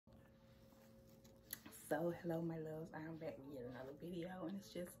So hello my loves, I'm back with yet another video, and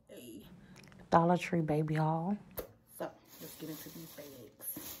it's just a Dollar Tree baby haul. So let's get into these bags.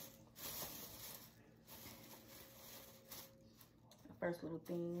 The first little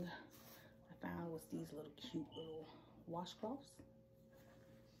thing I found was these little cute little washcloths.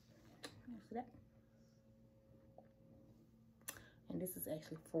 See that? And this is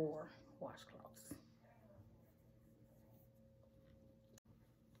actually 4 washcloths.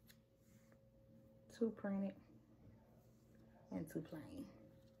 Two printed and 2 plain.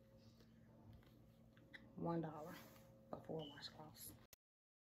 $1 for 4 washcloths.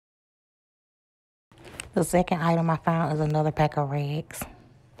 The second item I found is another pack of rags.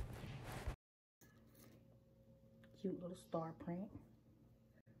 Cute little star print.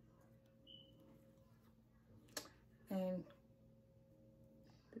 And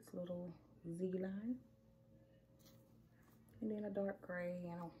this little Z line. And then a dark gray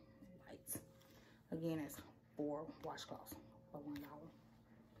and a white. Again, that's 4 washcloths for $1.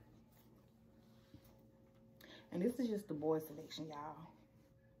 And this is just the boy selection, y'all.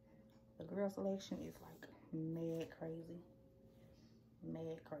 The girl selection is like mad crazy.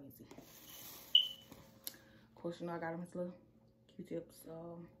 Mad crazy. Of course, you know I got them his little Q-tips.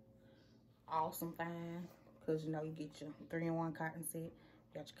 Awesome fine. Because, you know, you get your 3-in-1 cotton set. You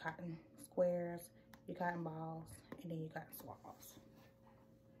got your cotton squares, your cotton balls, and then you got swabs.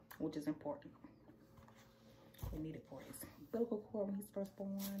 Which is important. We need it for his umbilical cord when he's first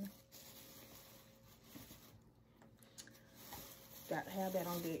born. Got to have that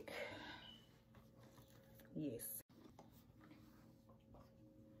on deck. Yes.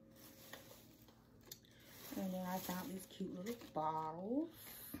 And then I found these cute little bottles.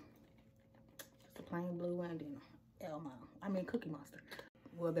 Just a plain blue and then Elmo. I mean Cookie Monster.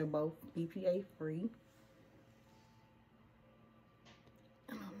 Well, they're both BPA free.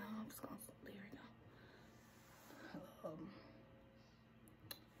 I don't know. I'm just gonna. There we go.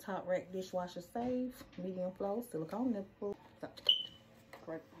 Top rack dishwasher safe, medium flow, silicone nipple. So,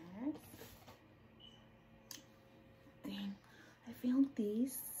 great eyes. Then I found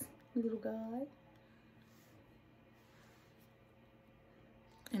this little guy.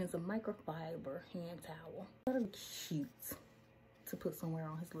 And it's a microfiber hand towel. Very cute to put somewhere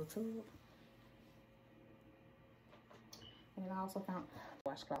on his little tub. And I also found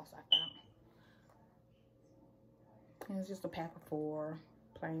washcloths I found. And it's just a pack of 4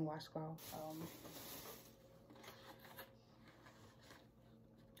 plain washcloths.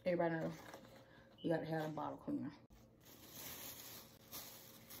 Everybody knows you got to have a bottle cleaner.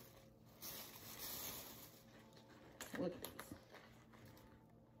 Look at this.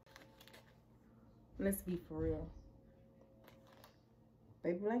 Let's be for real.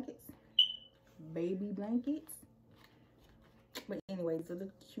 Baby blankets. Baby blankets. But anyways, the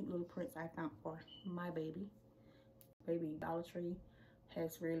cute little prints I found for my baby. Baby Dollar Tree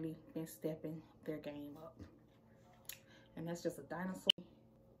has really been stepping their game up. And that's just a dinosaur.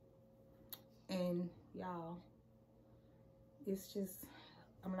 And y'all, it's just,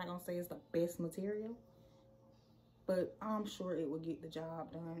 I'm not gonna say it's the best material, but I'm sure it will get the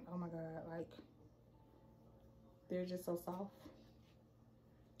job done. Oh my God, like, they're just so soft.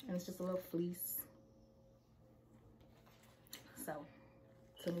 And it's just a little fleece. So,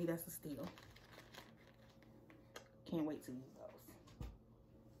 to me, that's a steal. Can't wait to use those.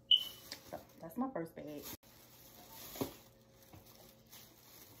 So, that's my first bag.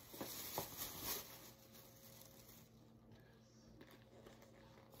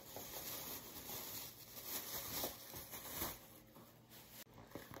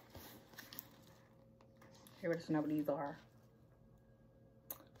 Everybody should know what these are.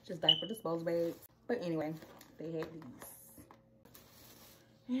 Just diaper disposal bags. But anyway, they had these.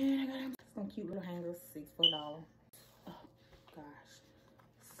 And I got them some cute little hangers, 6 for $1. Oh gosh.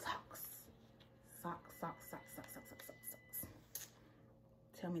 Socks. Socks, socks, socks, socks, socks, socks, socks.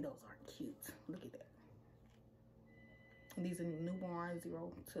 Tell me those aren't cute. Look at that. And these are newborn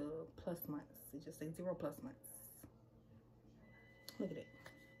 0 to plus months. It just says 0 plus months. Look at it.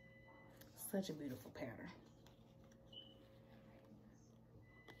 Such a beautiful pattern.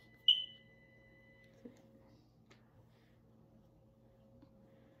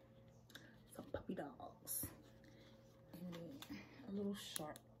 Some puppy dogs. And then a little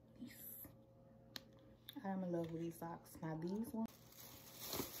shark piece. I'm in love with these socks. Now these ones.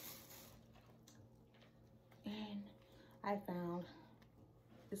 And I found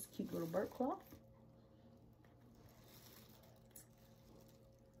this cute little bird cloth.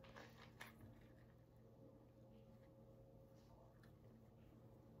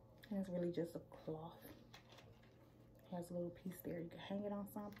 And it's really just a cloth. It has a little piece there. You can hang it on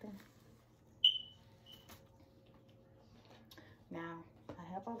something. Now,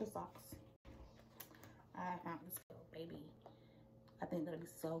 I have other socks. I found this baby. I think that'll be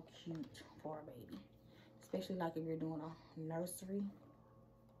so cute for a baby. Especially like if you're doing a nursery.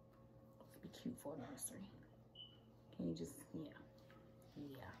 It'd be cute for a nursery. Can you just, yeah.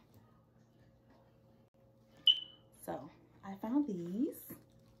 So, I found these.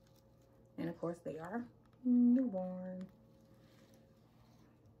 And of course they are newborn.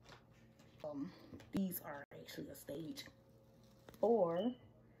 These are actually a stage 4.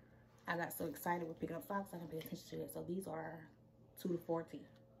 I got so excited with picking up socks I didn't pay attention to it. So these are 2 to 14.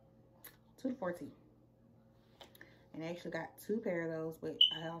 2 to 14. And I actually got 2 pair of those, but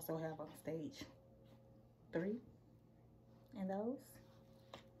I also have a stage 3 in those.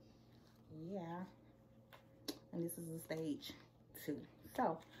 Yeah. And this is a stage 2.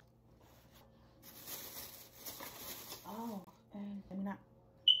 So, oh, and let me not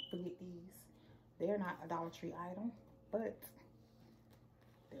forget these. They're not a Dollar Tree item, but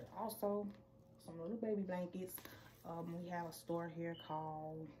they're also some little baby blankets. We have a store here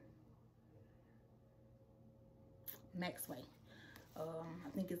called Maxway. I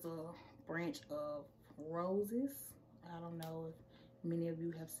think it's a branch of Roses. I don't know if many of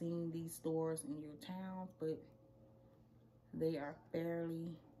you have seen these stores in your towns, but they are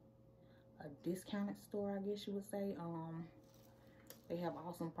fairly a discounted store, I guess you would say. They have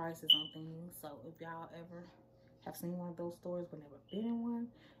awesome prices on things. So if y'all ever have seen one of those stores but never been in one,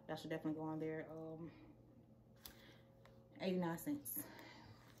 y'all should definitely go on there. 89 cents.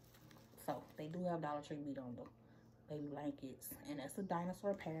 So they do have Dollar Tree meat on the baby blankets, and that's a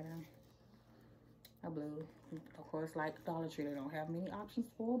dinosaur pattern. A blue. Of course, like Dollar Tree, they don't have many options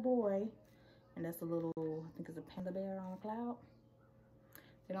for a boy. And that's a little, I think it's a panda bear on a cloud.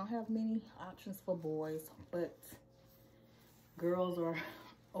 They don't have many options for boys, but girls are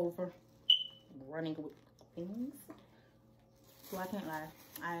over running with things. So I can't lie,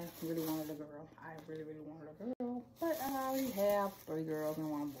 I really wanted a girl. I really wanted a girl, but I already have 3 girls and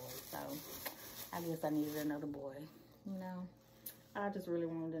 1 boy, so I guess I needed another boy, you know. I just really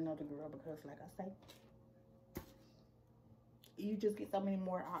wanted another girl because, like I say, you just get so many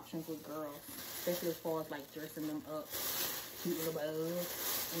more options with girls, especially as far as like dressing them up, cute little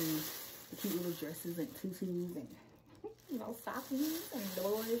bows and the cute little dresses and tutus and, you know, stockings. And the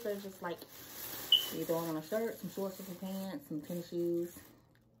boys are just like, you throw on a shirt, some shorts, some pants, some tennis shoes,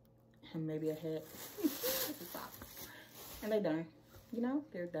 and maybe a hat, some socks, and they're done. You know,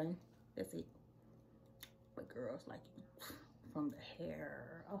 they're done. That's it. But girls, like, from the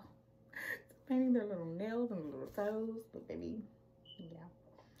hair, oh, painting their little nails and little toes, but baby,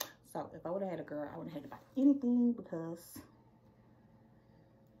 yeah. So if I would have had a girl, I wouldn't have had to buy anything because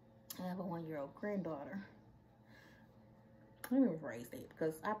I have a 1-year-old granddaughter. Let me rephrase that,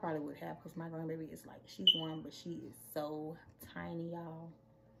 because I probably would have, because my grandbaby is like, she's 1, but she is so tiny, y'all.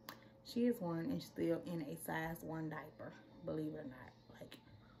 She is 1 and still in a size 1 diaper, believe it or not. Like,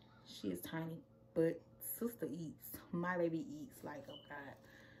 she is tiny, but sister eats. My baby eats like, oh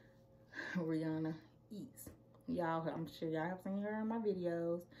God, Rihanna eats. Y'all, I'm sure y'all have seen her in my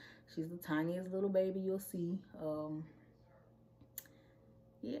videos. She's the tiniest little baby you'll see.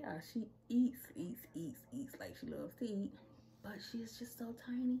 Yeah, she eats like she loves to eat. But she's just so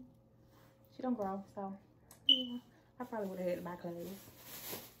tiny. She don't grow, so yeah, I probably would have had to buy clothes.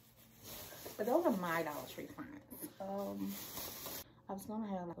 But those are my Dollar Tree finds. I was gonna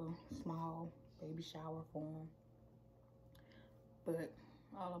have like a small baby shower for them, but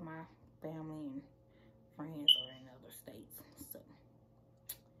all of my family and friends are in other states, so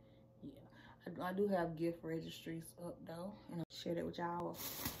yeah. I do have gift registries up though, and I'll share that with y'all.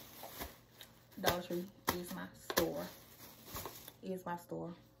 Dollar Tree is my store. Is my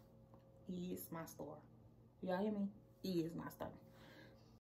store. Is my store. Y'all hear me? Is my store.